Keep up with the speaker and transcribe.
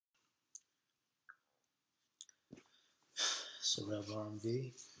So Rev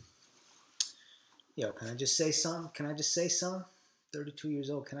RMD. Yo, can I just say something? Can I just say something? 32 years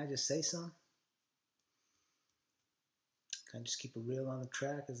old, can I just say something? Can I just keep it real on the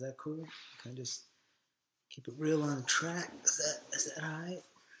track? Is that cool? Can I just keep it real on the track? Is that alright?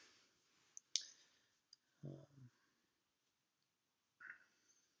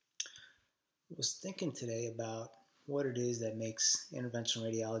 I was thinking today about what it is that makes interventional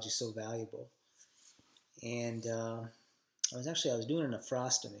radiology so valuable. And I was doing a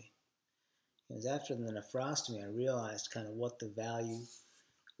nephrostomy. It was after the nephrostomy I realized kind of what the value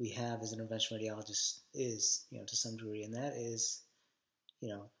we have as interventional radiologists is, to some degree. And that is,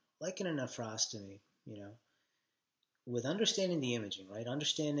 like in a nephrostomy, with understanding the imaging, right?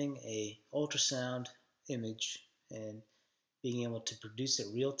 Understanding a ultrasound image and being able to produce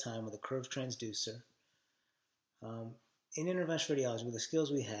it real time with a curved transducer. In interventional radiology, with the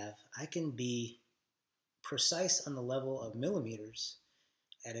skills we have, I can be precise on the level of millimeters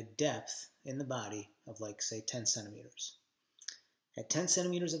at a depth in the body of, like, say, 10 centimeters. At 10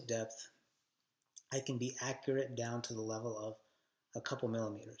 centimeters of depth, I can be accurate down to the level of a couple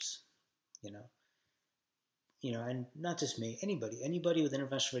millimeters, and not just me, anybody with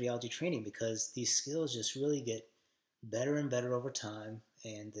interventional radiology training, because these skills just really get better and better over time,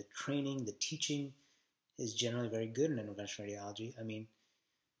 and the training, the teaching is generally very good in interventional radiology. I mean,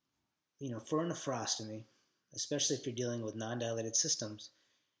 for a nephrostomy, especially if you're dealing with non-dilated systems,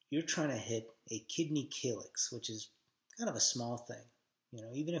 you're trying to hit a kidney calyx, which is kind of a small thing.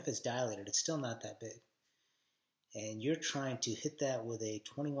 Even if it's dilated, it's still not that big. And you're trying to hit that with a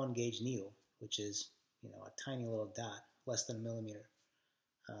 21 gauge needle, which is, a tiny little dot, less than a millimeter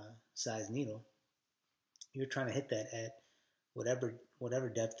size needle. You're trying to hit that at whatever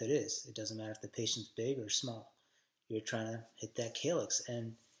depth it is. It doesn't matter if the patient's big or small. You're trying to hit that calyx.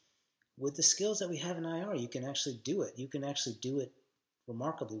 And with the skills that we have in IR, you can actually do it. You can actually do it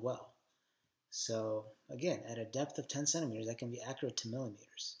remarkably well. So again, at a depth of 10 centimeters, that can be accurate to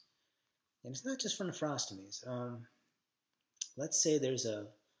millimeters. And it's not just for nephrostomies. Let's say there's a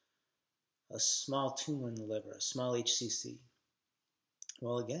small tumor in the liver, a small HCC.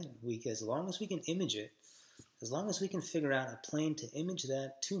 Well, again, as long as we can image it, as long as we can figure out a plane to image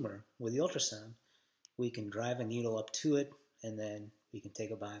that tumor with the ultrasound, we can drive a needle up to it, and then we can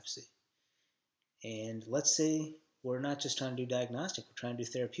take a biopsy. And let's say we're not just trying to do diagnostic, we're trying to do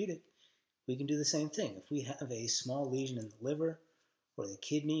therapeutic. We can do the same thing. If we have a small lesion in the liver or the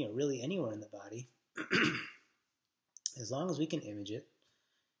kidney or really anywhere in the body, as long as we can image it,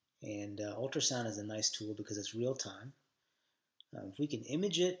 and ultrasound is a nice tool because it's real time. If we can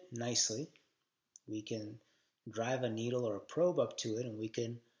image it nicely, we can drive a needle or a probe up to it, and we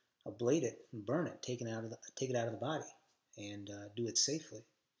can ablate it and burn it, take it out of the body, and do it safely.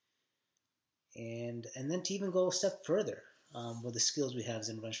 And then to even go a step further, with the skills we have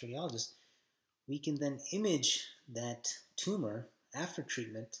as interventional radiologists, we can then image that tumor after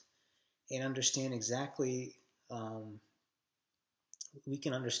treatment and understand exactly, we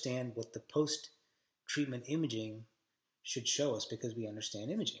can understand what the post-treatment imaging should show us, because we understand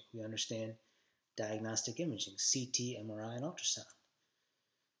imaging. We understand diagnostic imaging, CT, MRI, and ultrasound.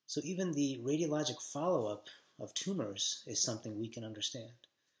 So even the radiologic follow-up of tumors is something we can understand.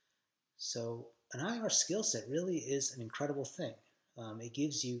 So an IR skill set really is an incredible thing. It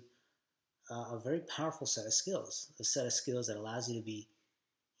gives you a very powerful set of skills, a set of skills that allows you to be,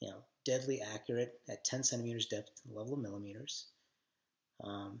 deadly accurate at 10 centimeters depth to the level of millimeters,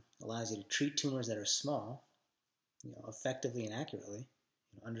 allows you to treat tumors that are small, effectively and accurately,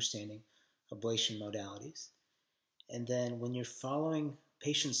 understanding ablation modalities. And then when you're following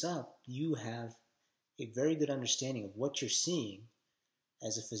patients up, you have a very good understanding of what you're seeing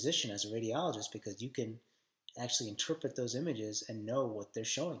as a physician, as a radiologist, because you can actually interpret those images and know what they're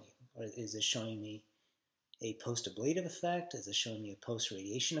showing you. Or is this showing me a post-ablative effect? Is this showing me a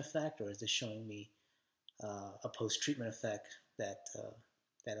post-radiation effect? Or is this showing me a post-treatment effect that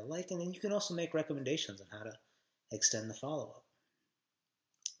I like? And then you can also make recommendations on how to extend the follow-up.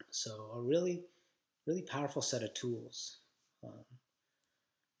 So a really, really powerful set of tools.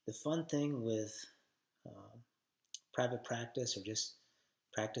 The fun thing with private practice or just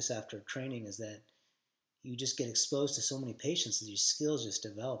practice after training is that you just get exposed to so many patients and your skills just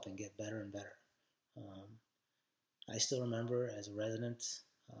develop and get better and better. I still remember as a resident,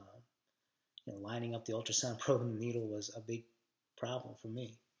 lining up the ultrasound probe and the needle was a big problem for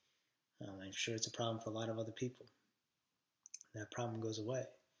me. I'm sure it's a problem for a lot of other people. That problem goes away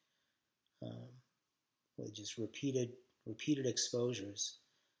with just repeated exposures.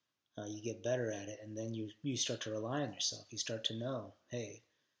 You get better at it, and then you start to rely on yourself. You start to know, hey,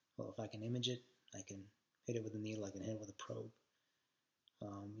 well, if I can image it, I can hit it with a needle, I can hit it with a probe.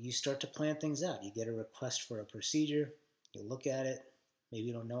 You start to plan things out. You get a request for a procedure, you look at it, maybe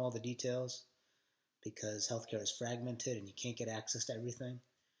you don't know all the details because healthcare is fragmented and you can't get access to everything,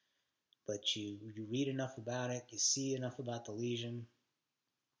 but you read enough about it, you see enough about the lesion,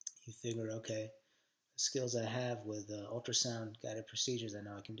 you figure, okay, the skills I have with ultrasound guided procedures, I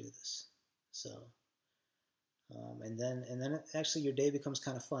know I can do this. So, and then actually your day becomes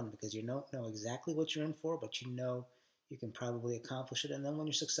kind of fun because you don't know exactly what you're in for, but you know you can probably accomplish it. And then when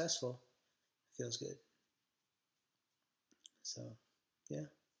you're successful, it feels good. So, yeah,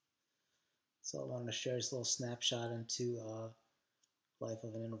 that's all I wanted to share. This little snapshot into life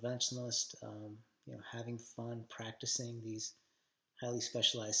of an interventionalist. Having fun, practicing these highly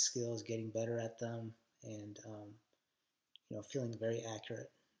specialized skills, getting better at them, and feeling very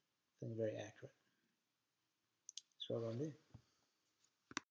accurate. Feeling very accurate. That's what I'm gonna do.